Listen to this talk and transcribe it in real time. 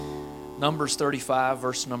Numbers 35,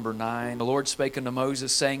 verse number 9. The Lord spake unto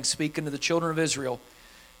Moses, saying, Speak unto the children of Israel,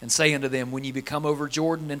 and say unto them, When ye be come over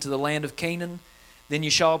Jordan into the land of Canaan, then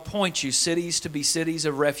ye shall appoint you cities to be cities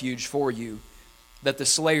of refuge for you, that the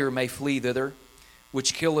slayer may flee thither,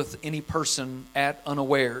 which killeth any person at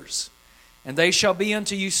unawares. And they shall be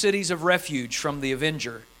unto you cities of refuge from the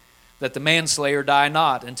avenger, that the manslayer die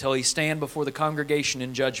not until he stand before the congregation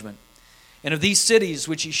in judgment. And of these cities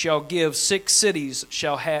which ye shall give, 6 cities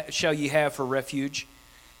shall ye have for refuge.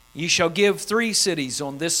 Ye shall give 3 cities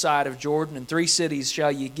on this side of Jordan, and 3 cities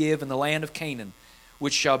shall ye give in the land of Canaan,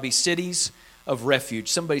 which shall be cities of refuge.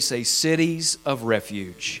 Somebody say, cities of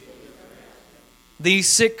refuge. These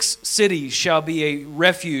 6 cities shall be a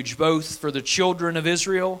refuge both for the children of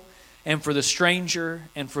Israel and for the stranger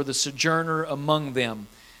and for the sojourner among them,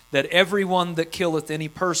 that everyone that killeth any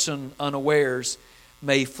person unawares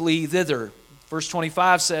may flee thither. Verse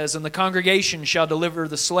 25 says, And the congregation shall deliver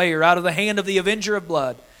the slayer out of the hand of the avenger of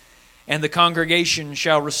blood, and the congregation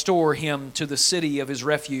shall restore him to the city of his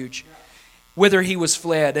refuge, whither he was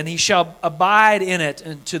fled, and he shall abide in it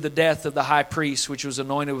unto the death of the high priest, which was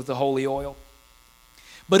anointed with the holy oil.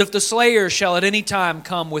 But if the slayer shall at any time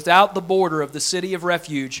come without the border of the city of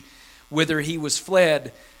refuge, whither he was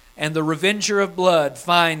fled, and the revenger of blood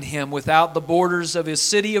find him without the borders of his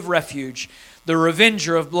city of refuge, the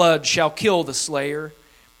revenger of blood shall kill the slayer,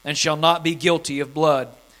 and shall not be guilty of blood,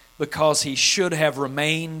 because he should have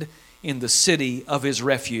remained in the city of his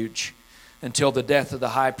refuge until the death of the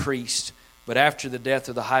high priest. But after the death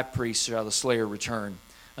of the high priest shall the slayer return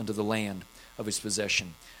unto the land of his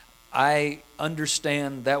possession. I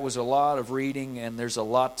understand that was a lot of reading, and there's a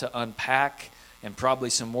lot to unpack, and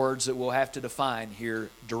probably some words that we'll have to define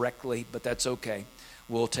here directly, but that's okay.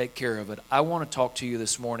 We'll take care of it. I want to talk to you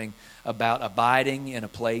this morning about abiding in a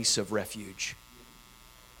place of refuge.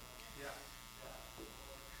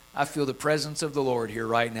 I feel the presence of the Lord here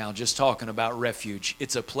right now, just talking about refuge.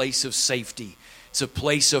 It's a place of safety. It's a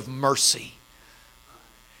place of mercy.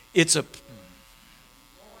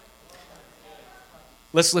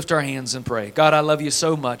 Let's lift our hands and pray. God, I love you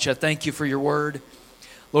so much. I thank you for your word.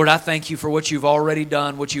 Lord, I thank you for what you've already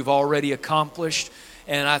done, what you've already accomplished.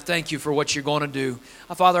 And I thank you for what you're going to do.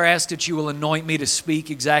 Father, I ask that you will anoint me to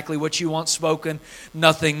speak exactly what you want spoken.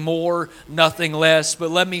 Nothing more, nothing less.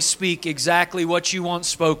 But let me speak exactly what you want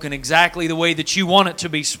spoken, exactly the way that you want it to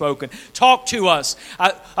be spoken. Talk to us.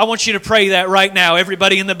 I want you to pray that right now.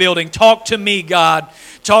 Everybody in the building, talk to me, God.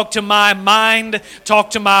 Talk to my mind. Talk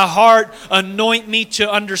to my heart. Anoint me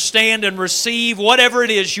to understand and receive whatever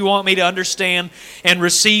it is you want me to understand and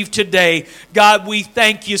receive today. God, we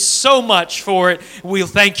thank you so much for it. We'll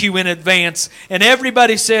thank you in advance. And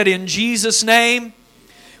everybody said, in Jesus' name,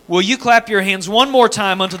 will you clap your hands one more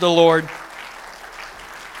time unto the Lord?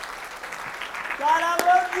 God, I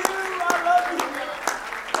love you. I love you.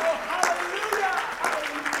 Oh, hallelujah.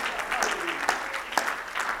 Hallelujah.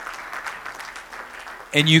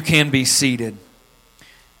 And you can be seated.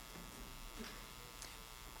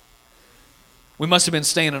 We must have been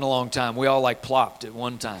standing a long time. We all plopped at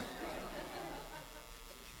one time.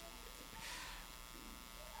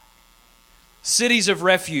 Cities of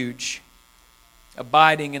refuge,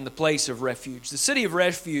 abiding in the place of refuge. The city of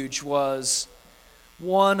refuge was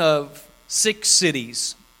one of 6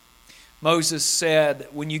 cities. Moses said,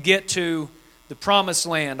 when you get to the promised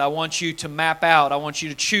land, I want you to map out, I want you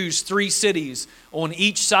to choose 3 cities on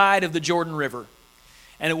each side of the Jordan River.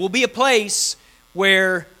 And it will be a place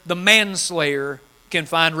where the manslayer can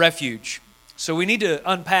find refuge. So we need to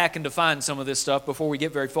unpack and define some of this stuff before we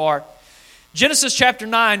get very far. Genesis chapter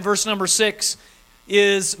 9, verse number 6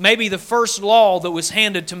 is maybe the first law that was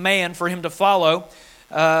handed to man for him to follow.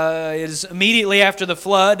 It is immediately after the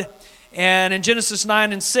flood. And in Genesis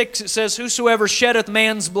 9 and 6 it says, Whosoever sheddeth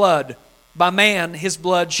man's blood, by man his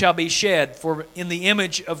blood shall be shed, for in the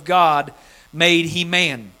image of God made he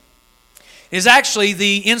man. It is actually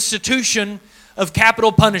the institution of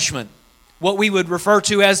capital punishment, what we would refer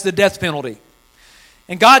to as the death penalty.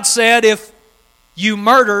 And God said, if you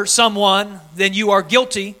murder someone, then you are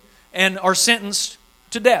guilty and are sentenced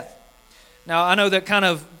to death. Now, I know that kind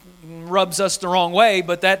of rubs us the wrong way,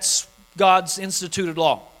 but that's God's instituted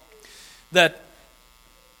law. That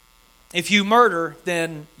if you murder,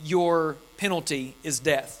 then your penalty is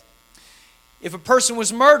death. If a person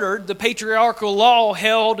was murdered, the patriarchal law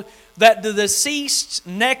held that the deceased's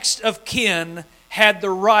next of kin had the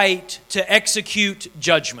right to execute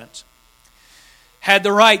judgment, had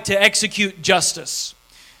the right to execute justice.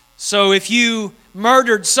 So if you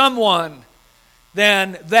murdered someone,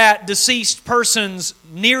 then that deceased person's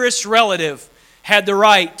nearest relative had the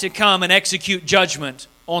right to come and execute judgment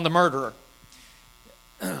on the murderer.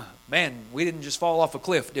 Man, we didn't just fall off a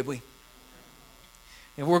cliff, did we?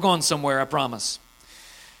 And we're going somewhere, I promise.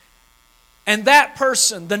 And that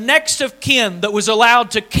person, the next of kin that was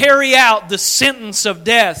allowed to carry out the sentence of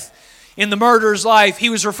death in the murderer's life, he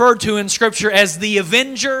was referred to in Scripture as the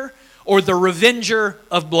avenger or the revenger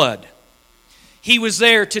of blood. He was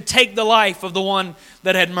there to take the life of the one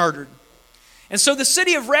that had murdered. And so the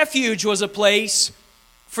city of refuge was a place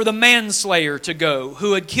for the manslayer to go,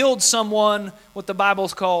 who had killed someone, what the Bible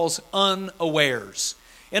calls unawares.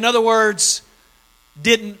 In other words,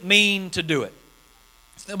 didn't mean to do it.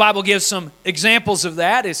 The Bible gives some examples of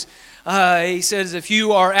that. He says if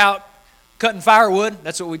you are out cutting firewood,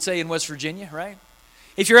 that's what we'd say in West Virginia, right?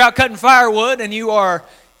 If you're out cutting firewood and you're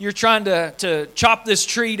trying to chop this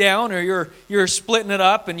tree down, or you're splitting it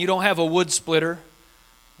up and you don't have a wood splitter.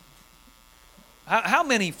 How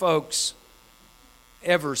many folks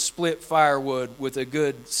ever split firewood with a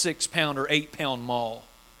good 6-pound or 8-pound maul?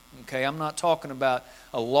 Okay, I'm not talking about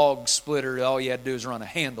a log splitter. All you had to do is run a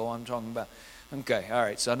handle. I'm talking about, okay, all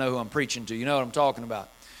right, so I know who I'm preaching to. You know what I'm talking about.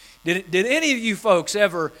 Did any of you folks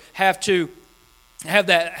ever have to have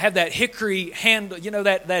that hickory handle,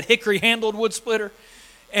 that hickory handled wood splitter?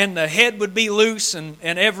 And the head would be loose, and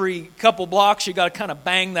every couple blocks you got to kind of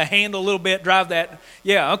bang the handle a little bit, drive that.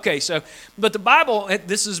 Yeah, okay. So, but the Bible,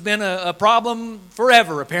 this has been a problem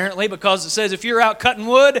forever apparently, because it says if you're out cutting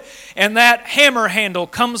wood and that hammer handle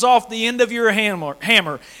comes off the end of your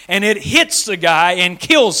hammer and it hits the guy and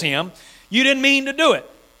kills him, you didn't mean to do it.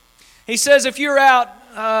 He says if you're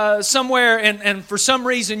out somewhere and for some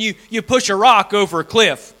reason you push a rock over a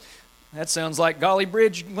cliff. That sounds like Golly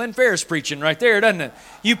Bridge, Glenn Ferris preaching right there, doesn't it?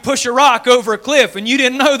 You push a rock over a cliff and you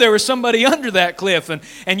didn't know there was somebody under that cliff,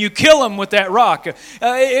 and you kill them with that rock.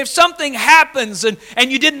 If something happens and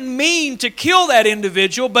you didn't mean to kill that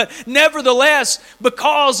individual, but nevertheless,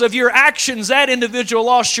 because of your actions, that individual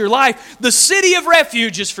lost your life, the city of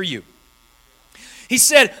refuge is for you. He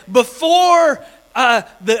said, before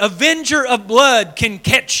the avenger of blood can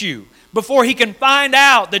catch you, before he can find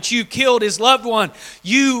out that you killed his loved one,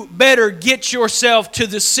 you better get yourself to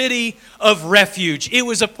the city of refuge. It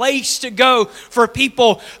was a place to go for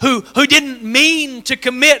people who didn't mean to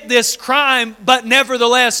commit this crime, but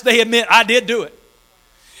nevertheless they admit, I did do it.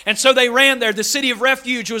 And so they ran there. The city of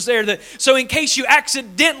refuge was there. So in case you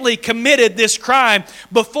accidentally committed this crime,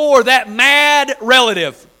 before that mad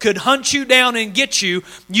relative could hunt you down and get you,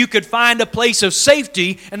 you could find a place of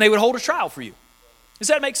safety and they would hold a trial for you. Does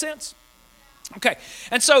that make sense? Okay,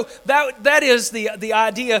 and so that is the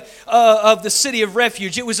idea of the city of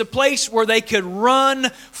refuge. It was a place where they could run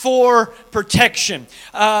for protection.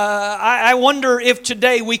 I wonder if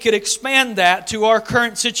today we could expand that to our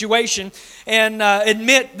current situation and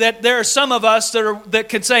admit that there are some of us that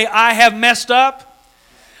could say, I have messed up.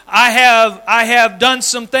 I have done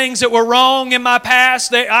some things that were wrong in my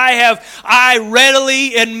past. I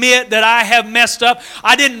readily admit that I have messed up.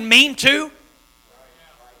 I didn't mean to.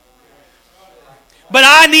 But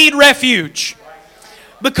I need refuge.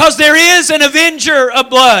 Because there is an avenger of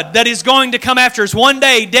blood that is going to come after us. One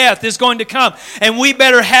day death is going to come. And we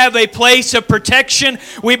better have a place of protection.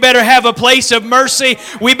 We better have a place of mercy.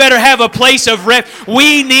 We better have a place of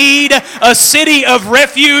we need a city of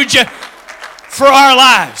refuge for our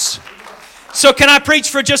lives. So can I preach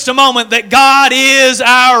for just a moment that God is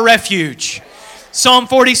our refuge? Psalm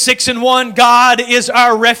 46:1, God is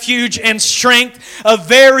our refuge and strength, a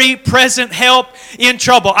very present help in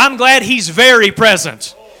trouble. I'm glad He's very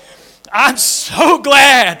present. I'm so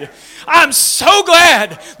glad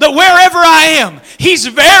that wherever I am, He's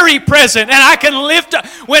very present, and I can lift up.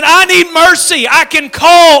 When I need mercy, I can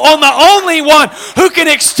call on the only one who can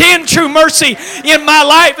extend true mercy in my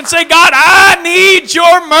life and say, God, I need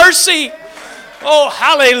your mercy. Oh,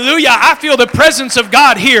 hallelujah. I feel the presence of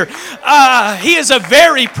God here. He is a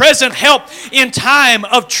very present help in time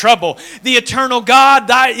of trouble. The eternal God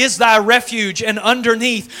is thy refuge, and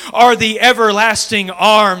underneath are the everlasting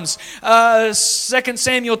arms. 2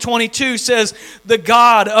 Samuel 22 says, the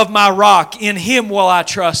God of my rock, in Him will I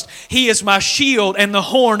trust. He is my shield and the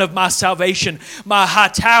horn of my salvation, my high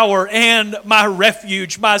tower and my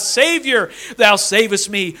refuge, my Savior. Thou savest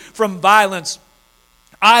me from violence.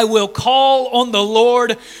 I will call on the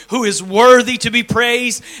Lord who is worthy to be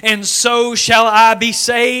praised, and so shall I be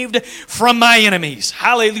saved from my enemies.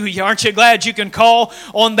 Hallelujah. Aren't you glad you can call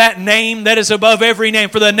on that name that is above every name?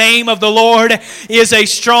 For the name of the Lord is a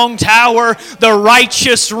strong tower. The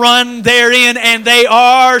righteous run therein, and they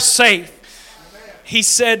are safe.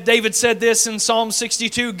 David said this in Psalm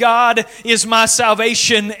 62, God is my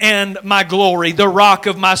salvation and my glory, the rock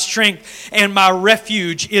of my strength, and my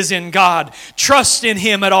refuge is in God. Trust in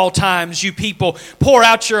Him at all times, you people. Pour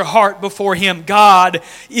out your heart before Him. God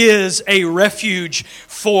is a refuge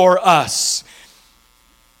for us.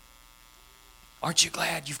 Aren't you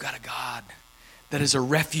glad you've got a God that is a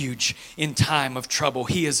refuge in time of trouble?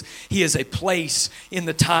 He is a place in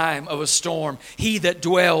the time of a storm. He that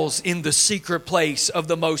dwells in the secret place of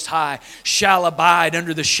the Most High shall abide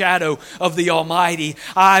under the shadow of the Almighty.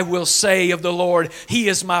 I will say of the Lord, He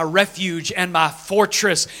is my refuge and my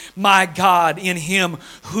fortress, my God, in Him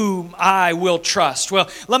whom I will trust. Well,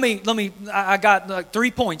 I got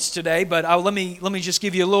 3 points today, but let me just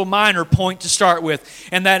give you a little minor point to start with,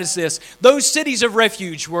 and that is this. Those cities of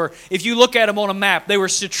refuge were, if you look at them on a map, they were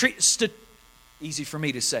easy for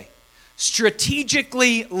me to say,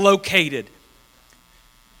 strategically located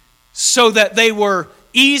so that they were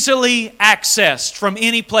easily accessed from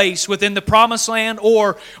any place within the Promised Land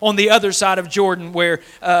or on the other side of Jordan where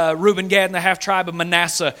Reuben, Gad, and the half-tribe of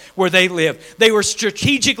Manasseh, where they lived. They were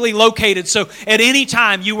strategically located, so at any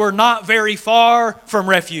time you were not very far from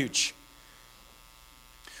refuge.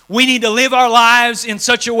 We need to live our lives in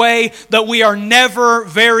such a way that we are never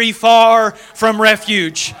very far from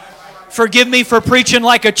refuge. Forgive me for preaching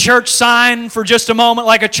like a church sign for just a moment,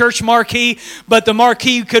 like a church marquee, but the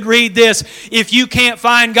marquee could read this: if you can't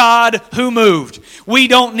find God, who moved? We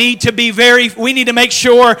don't need to we need to make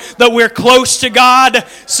sure that we're close to God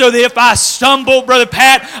so that if I stumble, Brother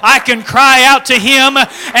Pat, I can cry out to Him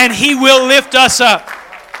and He will lift us up.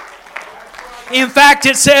 In fact,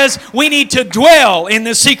 it says we need to dwell in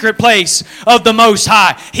the secret place of the Most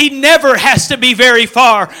High. He never has to be very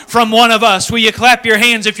far from one of us. Will you clap your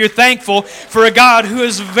hands if you're thankful for a God who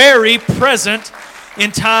is very present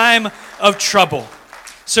in time of trouble?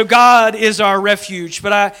 So God is our refuge.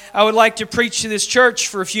 But I would like to preach to this church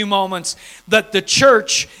for a few moments that the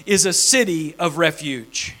church is a city of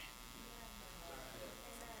refuge.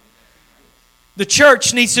 The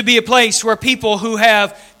church needs to be a place where people who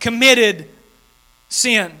have committed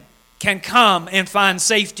sin can come and find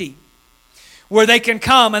safety, where they can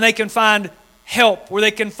come and they can find help, where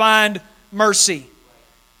they can find mercy.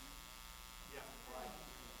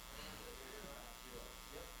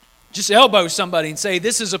 Just elbow somebody and say,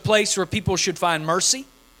 this is a place where people should find mercy.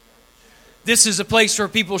 This is a place where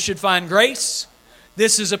people should find grace.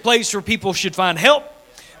 This is a place where people should find help.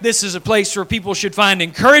 This is a place where people should find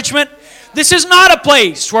encouragement. This is not a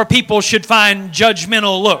place where people should find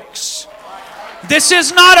judgmental looks. This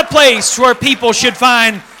is not a place where people should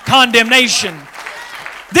find condemnation.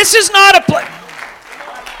 This is not a place.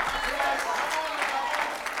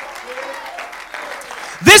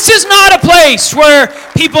 This is not a place where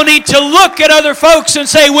people need to look at other folks and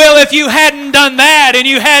say, well, if you hadn't done that and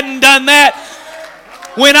you hadn't done that.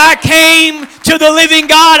 When I came to the living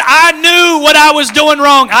God, I knew what I was doing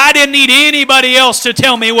wrong. I didn't need anybody else to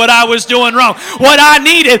tell me what I was doing wrong. What I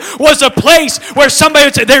needed was a place where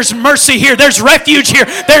somebody would say, there's mercy here, there's refuge here,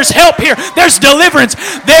 there's help here, there's deliverance.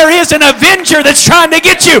 There is an avenger that's trying to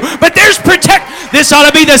get you, but there's protect. This ought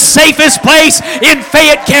to be the safest place in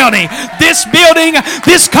Fayette County. This building,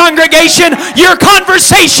 this congregation, your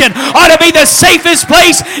conversation ought to be the safest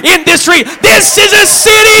place in this region. This is a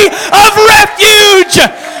city of refuge.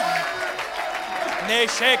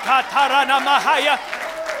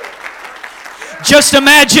 Just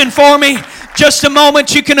imagine for me, just a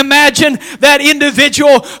moment, you can imagine that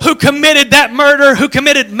individual who committed that murder, who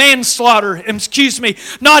committed manslaughter,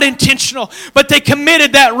 not intentional, but they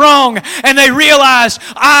committed that wrong and they realized,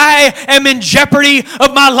 I am in jeopardy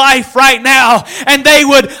of my life right now. And they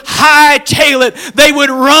would hightail it. They would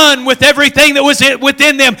run with everything that was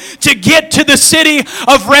within them to get to the city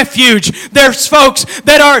of refuge. There's folks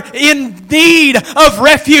that are in need of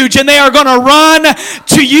refuge and they are going to run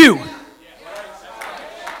to you.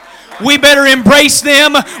 We better embrace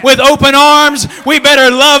them with open arms. We better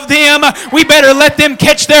love them. We better let them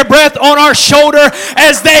catch their breath on our shoulder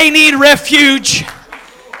as they need refuge.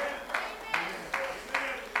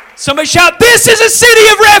 Somebody shout, this is a city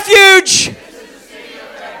of refuge.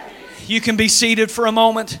 You can be seated for a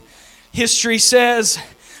moment. History says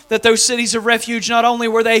that those cities of refuge, not only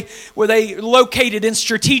were they located in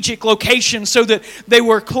strategic locations so that they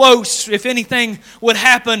were close if anything would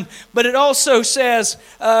happen, but it also says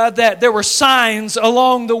that there were signs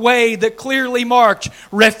along the way that clearly marked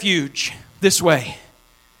refuge this way.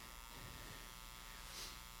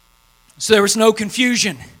 So there was no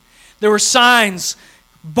confusion. There were signs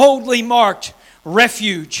boldly marked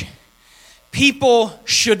refuge. People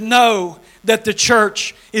should know that the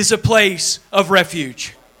church is a place of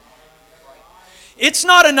refuge. It's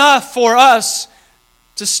not enough for us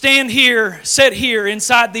to stand here, sit here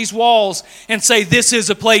inside these walls and say, this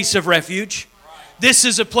is a place of refuge. This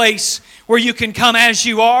is a place where you can come as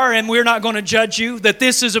you are and we're not going to judge you. That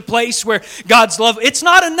this is a place where God's love. It's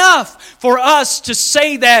not enough for us to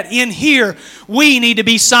say that in here. We need to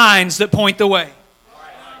be signs that point the way.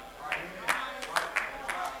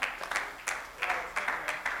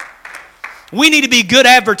 We need to be good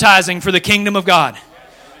advertising for the kingdom of God.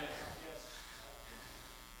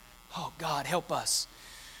 Oh, God, help us.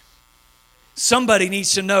 Somebody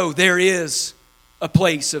needs to know there is a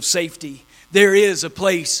place of safety. There is a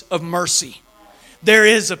place of mercy. There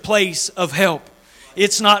is a place of help.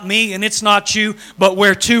 It's not me and it's not you, but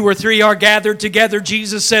where 2 or 3 are gathered together,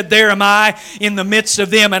 Jesus said, there am I in the midst of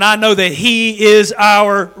them, and I know that He is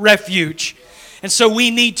our refuge. And so we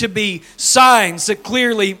need to be signs that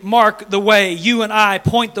clearly mark the way. You and I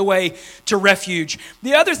point the way to refuge.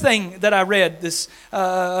 The other thing that I read this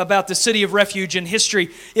about the city of refuge in history,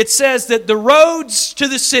 it says that the roads to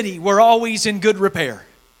the city were always in good repair.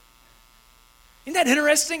 Isn't that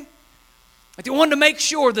interesting? Like they wanted to make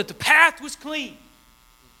sure that the path was clean.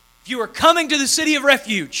 If you were coming to the city of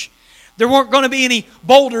refuge, there weren't going to be any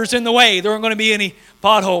boulders in the way. There weren't going to be any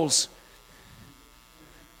potholes.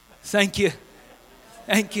 Thank you.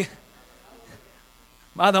 Thank you.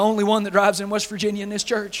 Am I the only one that drives in West Virginia in this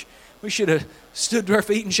church? We should have stood to our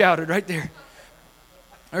feet and shouted right there.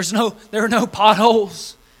 There are no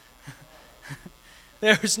potholes.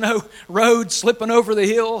 There's no road slipping over the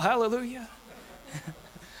hill. Hallelujah.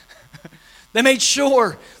 They made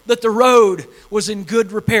sure that the road was in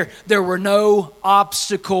good repair. There were no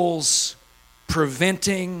obstacles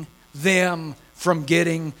preventing them from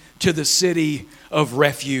getting to the city of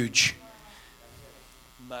refuge.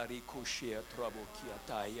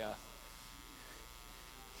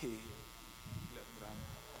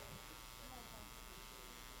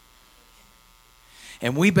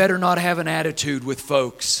 And we better not have an attitude with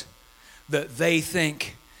folks that they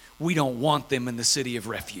think we don't want them in the city of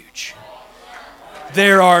refuge.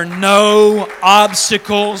 There are no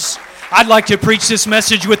obstacles. I'd like to preach this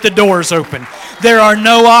message with the doors open. There are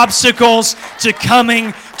no obstacles to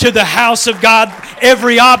coming to the house of God.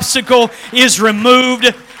 Every obstacle is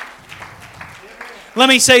removed. Let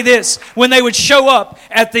me say this. When they would show up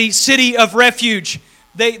at the city of refuge,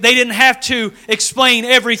 they didn't have to explain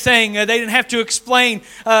everything. They didn't have to explain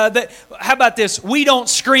that. How about this? We don't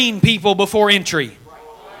screen people before entry.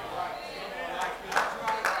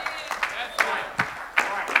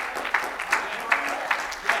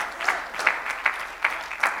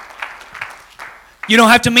 You don't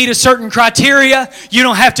have to meet a certain criteria. You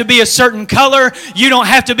don't have to be a certain color. You don't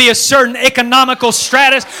have to be a certain economical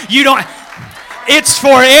stratus. It's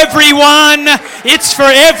for everyone. It's for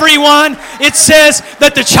everyone. It says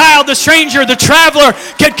that the child, the stranger, the traveler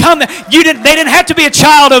could come. They didn't have to be a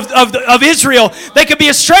child of Israel. They could be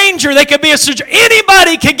a stranger. They could be a stranger.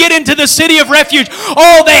 Anybody could get into the city of refuge.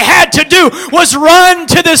 All they had to do was run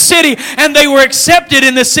to the city, and they were accepted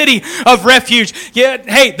in the city of refuge. Yeah,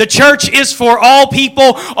 hey, the church is for all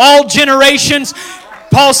people, all generations.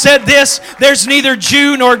 Paul said this, there's neither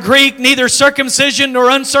Jew nor Greek, neither circumcision nor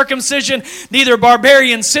uncircumcision, neither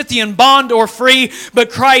barbarian, Scythian, bond or free, but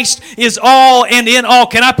Christ is all and in all.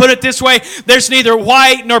 Can I put it this way? There's neither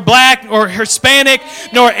white nor black nor Hispanic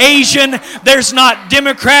nor Asian. There's not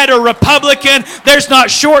Democrat or Republican. There's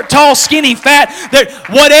not short, tall, skinny, fat.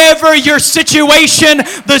 Whatever your situation,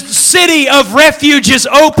 the city of refuge is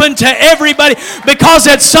open to everybody, because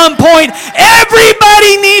at some point,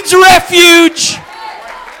 everybody needs refuge.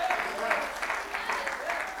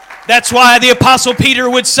 That's why the Apostle Peter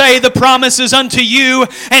would say, the promise is unto you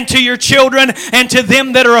and to your children and to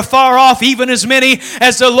them that are afar off, even as many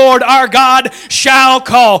as the Lord our God shall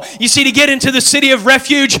call. You see, to get into the city of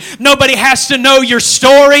refuge, nobody has to know your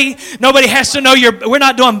story. Nobody has to know we're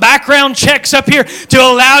not doing background checks up here to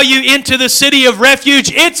allow you into the city of refuge.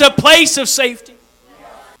 It's a place of safety.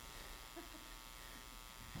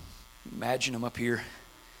 Imagine them up here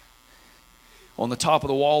on the top of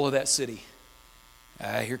the wall of that city.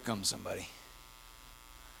 Here comes somebody.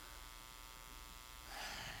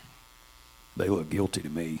 They look guilty to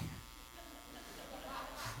me.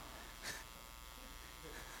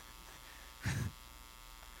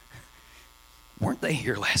 Weren't they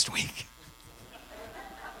here last week?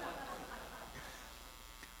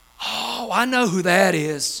 Oh, I know who that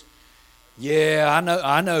is. Yeah,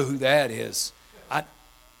 I know who that is.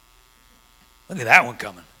 Look at that one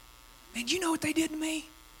coming. Man, do you know what they did to me?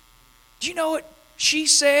 Do you know what she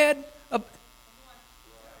said?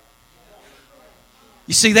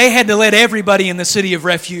 You see, they had to let everybody in the city of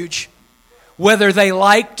refuge, whether they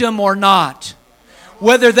liked them or not,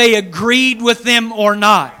 whether they agreed with them or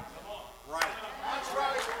not.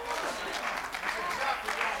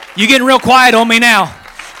 You're getting real quiet on me now.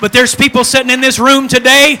 But there's people sitting in this room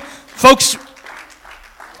today, folks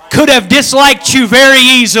could have disliked you very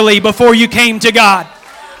easily before you came to God.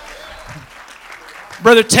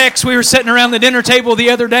 Brother Tex, we were sitting around the dinner table the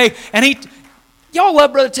other day, and y'all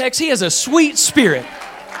love Brother Tex. He has a sweet spirit.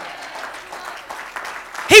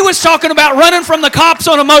 He was talking about running from the cops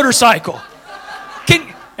on a motorcycle.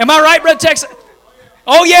 Am I right, Brother Tex?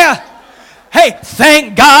 Oh, yeah. Hey,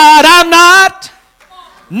 thank God I'm not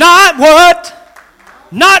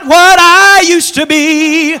what I used to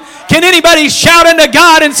be. Can anybody shout unto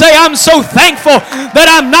God and say, I'm so thankful that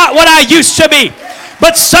I'm not what I used to be?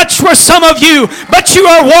 But such were some of you. But you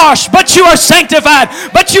are washed. But you are sanctified.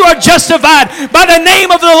 But you are justified by the name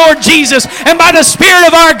of the Lord Jesus and by the Spirit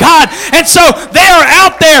of our God. And so they are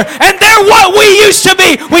out there and they're what we used to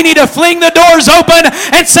be. We need to fling the doors open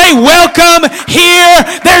and say, welcome here.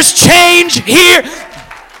 There's change here.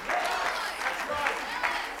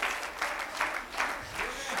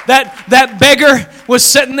 That beggar was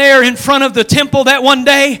sitting there in front of the temple that one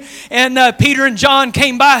day, and Peter and John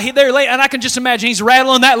came by there late, and I can just imagine he's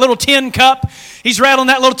rattling that little tin cup. He's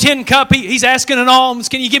asking an alms.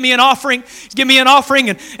 Can you give me an offering? Give me an offering.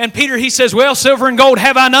 And Peter, he says, well, silver and gold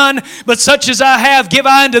have I none, but such as I have give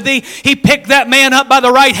I unto thee. He picked that man up by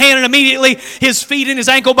the right hand, and immediately his feet and his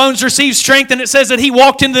ankle bones received strength, and it says that he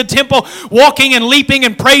walked into the temple walking and leaping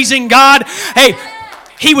and praising God. Hey,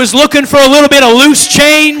 he was looking for a little bit of loose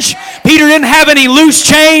change. Peter didn't have any loose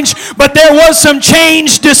change, but there was some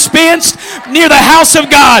change dispensed near the house of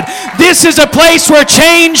God. This is a place where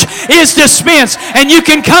change is dispensed. And you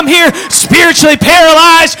can come here spiritually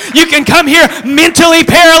paralyzed. You can come here mentally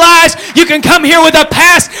paralyzed. You can come here with a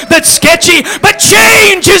past that's sketchy. But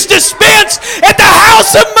change is dispensed at the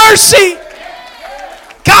house of mercy.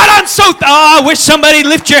 God, I'm so... I wish somebody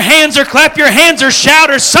lift your hands or clap your hands or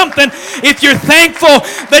shout or something if you're thankful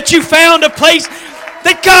that you found a place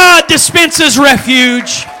that God dispenses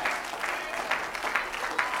refuge.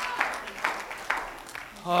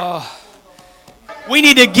 We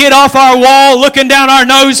need to get off our wall looking down our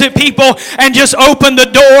nose at people and just open the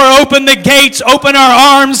door, open the gates, open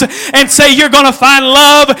our arms and say, you're going to find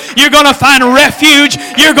love, you're going to find refuge,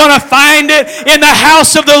 you're going to find it in the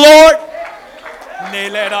house of the Lord.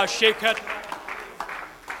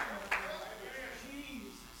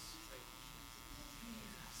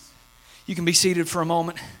 You can be seated for a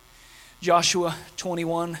moment. Joshua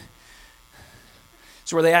 21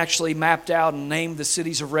 is where they actually mapped out and named the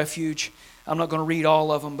cities of refuge. I'm not going to read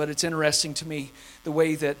all of them, but it's interesting to me the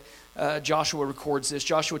way that Joshua records this.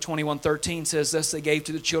 Joshua 21:13 says, thus they gave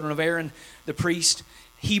to the children of Aaron, the priest,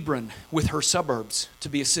 Hebron with her suburbs to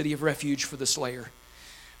be a city of refuge for the slayer.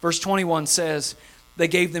 Verse 21 says, they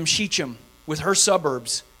gave them Shechem with her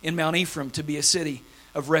suburbs in Mount Ephraim to be a city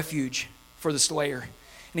of refuge for the slayer.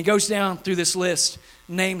 And he goes down through this list,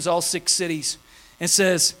 names all 6 cities, and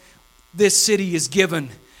says, this city is given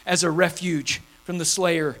as a refuge from the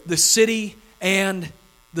slayer, the city and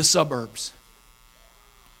the suburbs.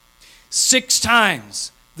 6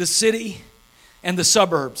 times the city and the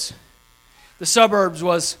suburbs. The suburbs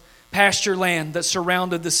was pasture land that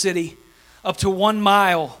surrounded the city up to 1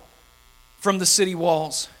 mile from the city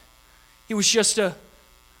walls. It was just a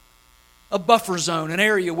buffer zone, an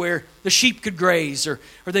area where the sheep could graze or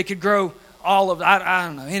they could grow olives. I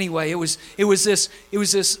don't know. Anyway, it was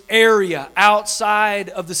this area outside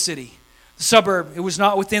of the city. The suburb, it was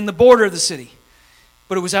not within the border of the city,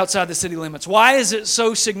 but it was outside the city limits. Why is it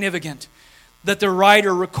so significant that the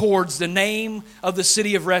writer records the name of the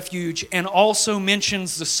city of refuge and also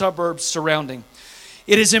mentions the suburbs surrounding?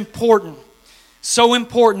 It is important. So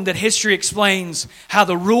important that history explains how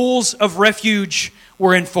the rules of refuge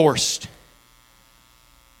were enforced.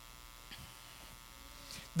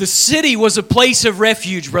 The city was a place of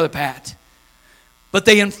refuge, Brother Pat. But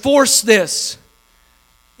they enforced this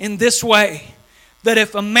in this way, that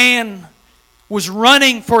if a man was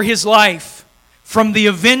running for his life from the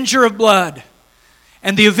avenger of blood,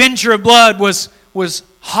 and the avenger of blood was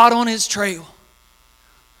hot on his trail,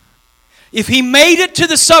 if he made it to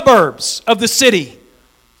the suburbs of the city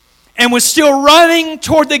and was still running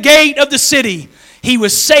toward the gate of the city, he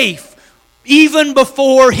was safe even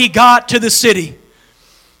before he got to the city.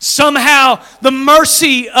 Somehow the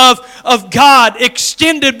mercy of God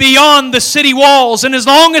extended beyond the city walls. And as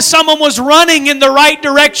long as someone was running in the right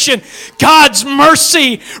direction, God's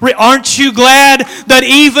mercy, aren't you glad that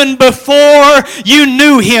even before you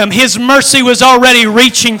knew Him, His mercy was already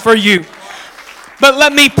reaching for you? But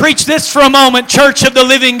let me preach this for a moment, Church of the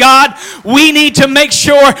Living God. We need to make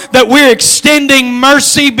sure that we're extending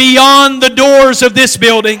mercy beyond the doors of this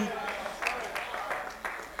building.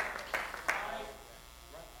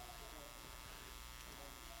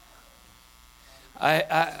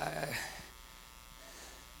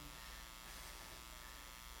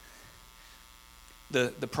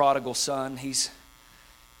 The prodigal son,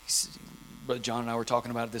 Brother John and I were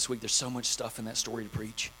talking about it this week. There's so much stuff in that story to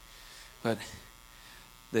preach. But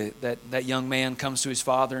that young man comes to his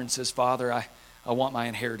father and says, Father, I want my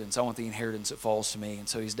inheritance. I want the inheritance that falls to me. And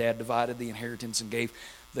so his dad divided the inheritance and gave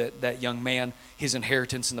that young man his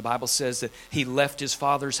inheritance. And the Bible says that he left his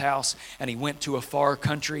father's house and he went to a far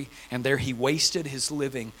country, and there he wasted his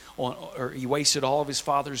living he wasted all of his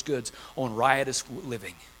father's goods on riotous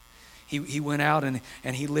living. He went out and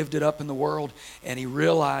he lived it up in the world, and he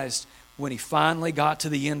realized when he finally got to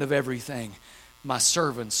the end of everything, my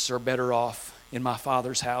servants are better off in my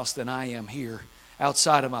father's house than I am here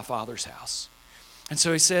outside of my father's house. And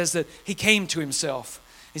so he says that he came to himself.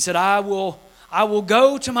 He said, I will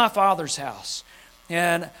go to my father's house.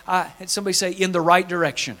 And somebody say, in the right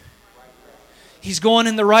direction. He's going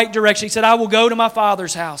in the right direction. He said, I will go to my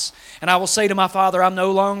father's house, and I will say to my father, I'm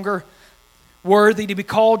no longer worthy to be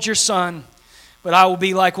called your son, but I will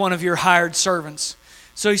be like one of your hired servants.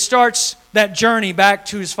 So he starts that journey back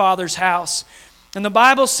to his father's house. And the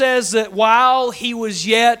Bible says that while he was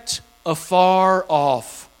yet afar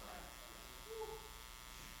off,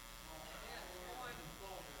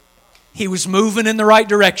 he was moving in the right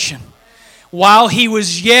direction. While he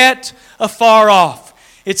was yet afar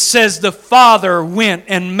off, it says the father went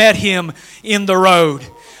and met him in the road.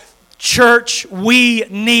 Church, we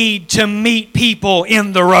need to meet people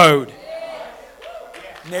in the road.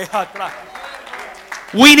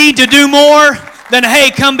 We need to do more than, hey,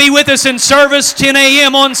 come be with us in service 10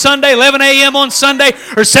 a.m. on Sunday, 11 a.m. on Sunday,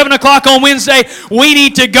 or 7 o'clock on Wednesday. We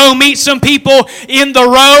need to go meet some people in the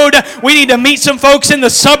road. We need to meet some folks in the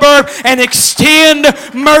suburb and extend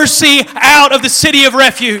mercy out of the city of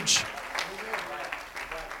refuge.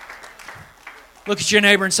 Look at your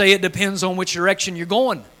neighbor and say, it depends on which direction you're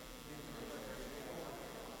going.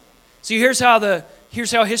 See, here's how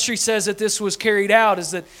history says that this was carried out, is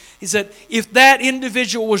that if that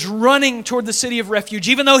individual was running toward the city of refuge,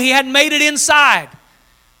 even though he hadn't made it inside,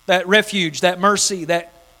 that refuge, that mercy,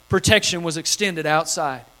 that protection was extended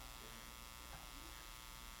outside.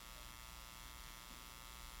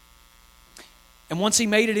 And once he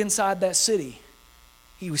made it inside that city,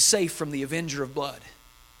 he was safe from the avenger of blood.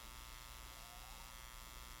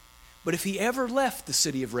 But if he ever left the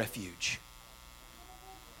city of refuge,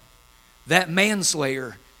 that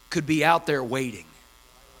manslayer could be out there waiting.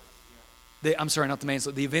 The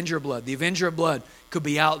avenger of blood. The avenger of blood could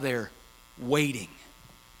be out there waiting.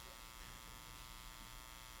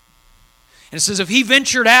 And it says if he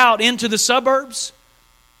ventured out into the suburbs,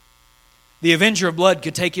 the avenger of blood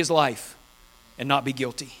could take his life and not be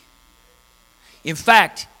guilty. In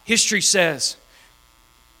fact, history says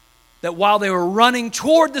that while they were running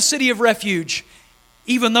toward the city of refuge,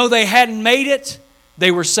 even though they hadn't made it,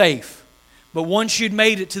 they were safe. But once you'd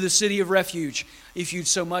made it to the city of refuge, if you'd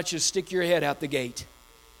so much as stick your head out the gate,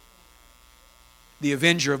 the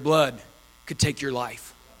avenger of blood could take your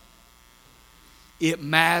life. It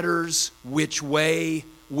matters which way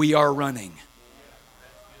we are running.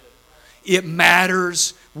 It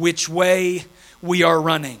matters which way we are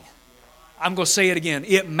running. I'm going to say it again.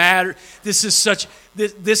 It matters. This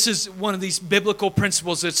is one of these biblical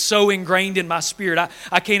principles that's so ingrained in my spirit.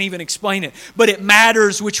 I can't even explain it. But it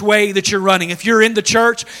matters which way that you're running. If you're in the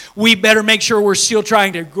church, we better make sure we're still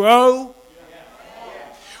trying to grow.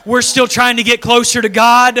 We're still trying to get closer to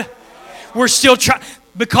God. We're still trying.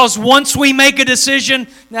 Because once we make a decision,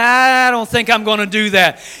 I don't think I'm going to do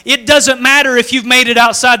that. It doesn't matter if you've made it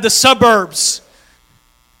outside the suburbs.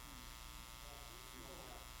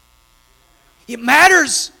 It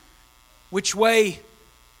matters which way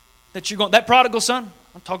that you're going. That prodigal son,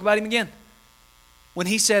 I'll talk about him again. When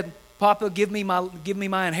he said, Papa, give me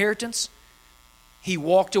my inheritance, he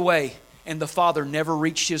walked away, and the father never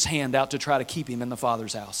reached his hand out to try to keep him in the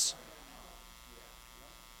father's house.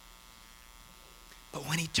 But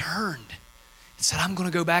when he turned and said, I'm going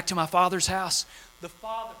to go back to my father's house, the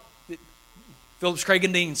father, Phillips Craig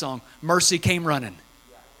and Dean song, mercy came running.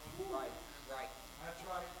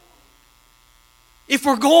 If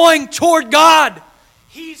we're going toward God,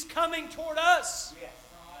 He's coming toward us.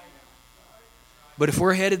 But if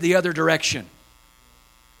we're headed the other direction,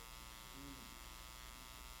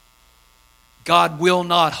 God will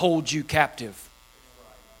not hold you captive.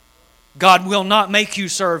 God will not make you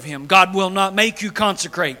serve Him. God will not make you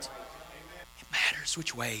consecrate. It matters. That's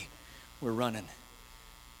which way we're running.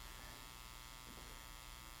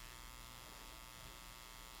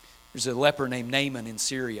 There's a leper named Naaman in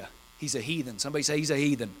Syria. He's a heathen. Somebody say he's a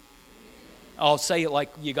heathen. I'll say it like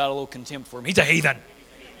you got a little contempt for him. He's a heathen.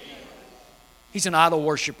 He's an idol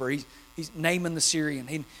worshiper. He's Naaman the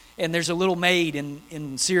Syrian. And there's a little maid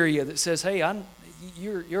in Syria that says, hey,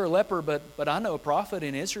 you're a leper, but I know a prophet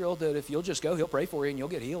in Israel that if you'll just go, he'll pray for you and you'll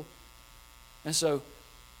get healed. And so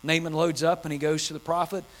Naaman loads up and he goes to the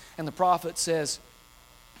prophet, and the prophet says,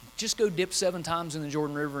 just go dip 7 times in the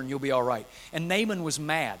Jordan River and you'll be all right. And Naaman was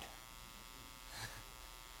mad.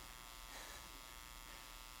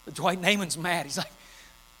 Dwight Naaman's mad. He's like,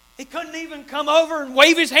 he couldn't even come over and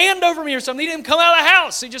wave his hand over me or something. He didn't come out of the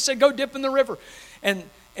house. He just said, go dip in the river. And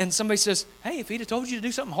somebody says, hey, if he'd have told you to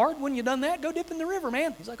do something hard, wouldn't you have done that? Go dip in the river,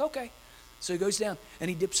 man. He's like, okay. So he goes down and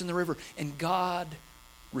he dips in the river, and God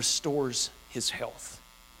restores his health.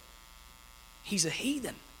 He's a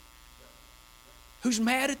heathen who's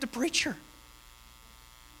mad at the preacher,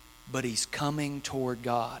 but he's coming toward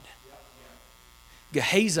God.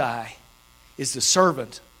 Gehazi is the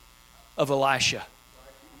servant of Elisha.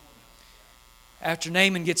 After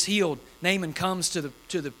Naaman gets healed, Naaman comes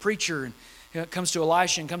to the preacher and comes to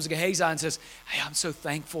Elisha and comes to Gehazi and says, hey, I'm so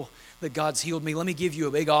thankful that God's healed me. Let me give you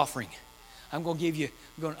a big offering. I'm going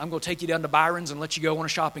to take you down to Byron's and let you go on a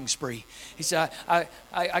shopping spree. He said, I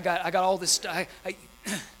got all this stuff.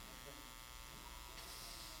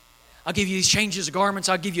 I'll give you these changes of garments.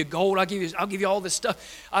 I'll give you gold. I'll give you all this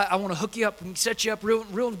stuff. I want to hook you up and set you up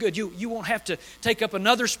real good. You won't have to take up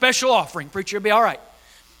another special offering. Preacher, it'll be all right.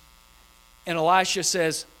 And Elisha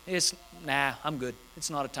says, nah, I'm good. It's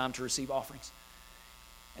not a time to receive offerings.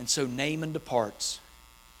 And so Naaman departs.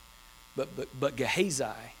 But Gehazi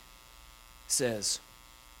says,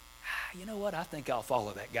 you know what? I think I'll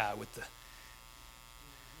follow that guy with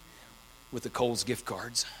the Kohl's gift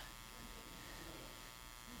cards.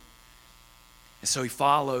 And so he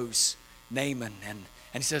follows Naaman, and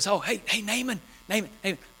he says, oh, hey, Naaman,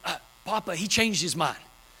 Papa, he changed his mind.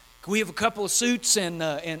 Can we have a couple of suits and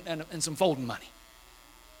some folding money?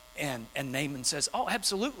 And Naaman says, oh,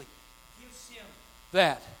 absolutely. Gives him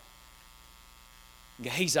that.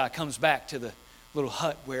 Gehazi comes back to the little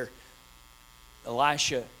hut where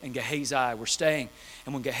Elisha and Gehazi were staying.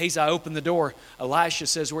 And when Gehazi opened the door, Elisha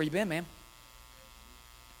says, where you been, man?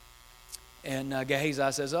 And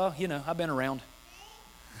Gehazi says, oh, I've been around.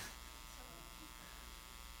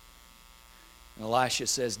 And Elisha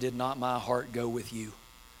says, did not my heart go with you?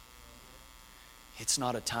 It's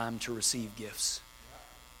not a time to receive gifts.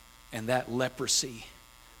 And that leprosy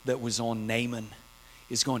that was on Naaman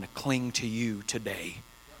is going to cling to you today,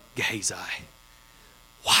 Gehazi.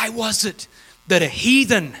 Why was it that a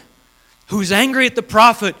heathen who's angry at the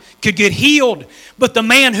prophet could get healed, but the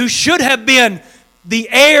man who should have been the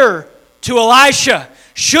heir to Elisha,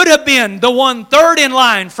 should have been the one third in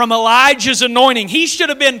line from Elijah's anointing, he should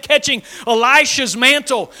have been catching Elisha's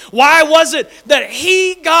mantle? Why was it that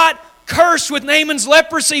he got cursed with Naaman's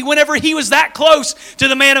leprosy whenever he was that close to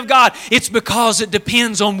the man of God? It's because it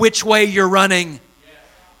depends on which way you're running.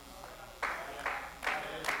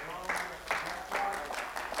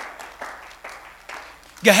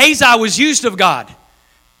 Gehazi was used of God.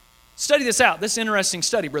 Study this out. This is an interesting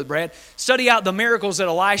study, Brother Brad. Study out the miracles that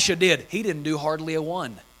Elisha did. He didn't do hardly a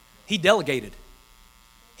one. He delegated.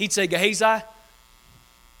 He'd say, Gehazi,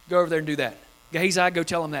 go over there and do that. Gehazi, go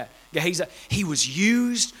tell him that. Gehazi, he was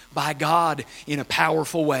used by God in a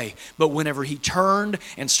powerful way. But whenever he turned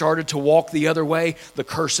and started to walk the other way,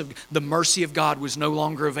 the mercy of God was no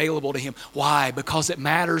longer available to him. Why? Because it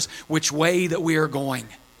matters which way that we are going.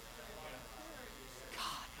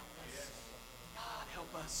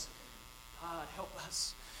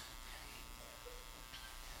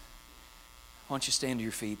 Why don't you stand to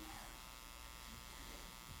your feet?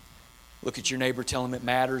 Look at your neighbor, tell him it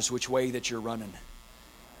matters which way that you're running.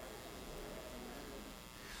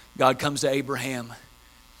 God comes to Abraham.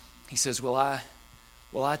 He says, will I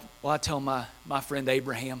tell my friend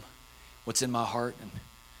Abraham what's in my heart?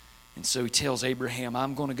 And so he tells Abraham,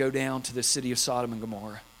 I'm going to go down to the city of Sodom and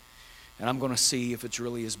Gomorrah, and I'm going to see if it's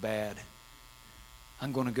really as bad.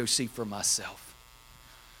 I'm going to go see for myself.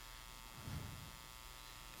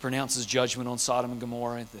 Pronounces judgment on Sodom and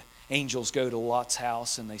Gomorrah. The angels go to Lot's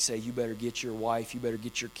house and they say, you better get your wife, you better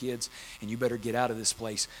get your kids, and you better get out of this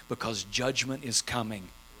place because judgment is coming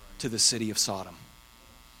to the city of Sodom.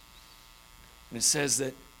 And it says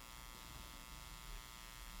that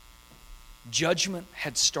judgment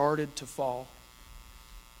had started to fall,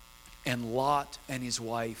 and Lot and his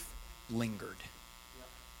wife lingered.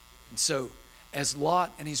 And so as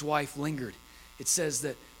Lot and his wife lingered, it says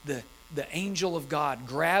that the angel of God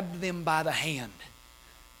grabbed them by the hand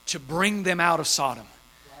to bring them out of Sodom.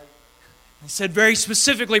 He said very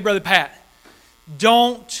specifically, Brother Pat,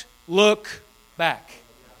 don't look back.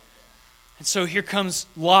 And so here comes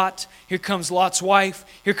Lot, here comes Lot's wife,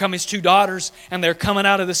 here come his 2 daughters, and they're coming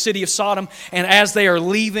out of the city of Sodom. And as they are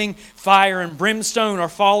leaving, fire and brimstone are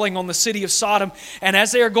falling on the city of Sodom. And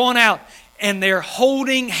as they are going out, and they're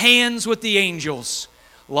holding hands with the angels,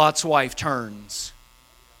 Lot's wife turns.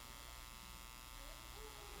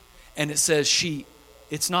 And it says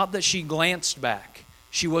it's not that she glanced back.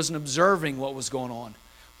 She wasn't observing what was going on.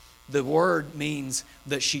 The word means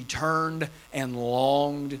that she turned and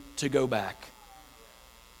longed to go back.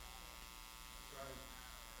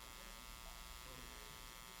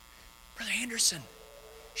 Brother Anderson,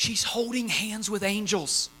 she's holding hands with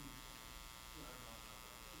angels.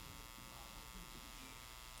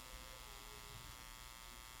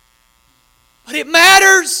 But it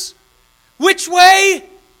matters which way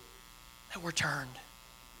that we're turned.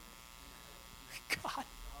 God,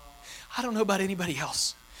 I don't know about anybody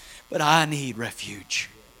else, but I need refuge.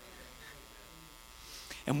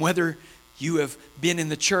 And whether you have been in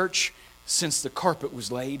the church since the carpet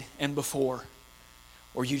was laid and before,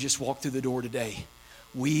 or you just walked through the door today,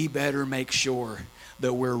 we better make sure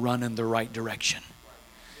that we're running the right direction.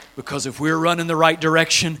 Because if we're running the right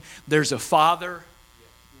direction, there's a Father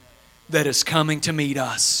that is coming to meet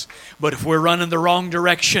us. But if we're running the wrong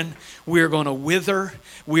direction, we're going to wither.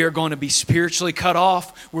 We are going to be spiritually cut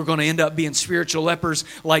off. We're going to end up being spiritual lepers.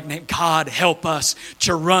 Like, God, help us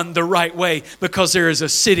to run the right way, because there is a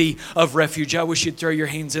city of refuge. I wish you'd throw your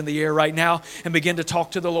hands in the air right now and begin to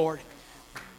talk to the Lord.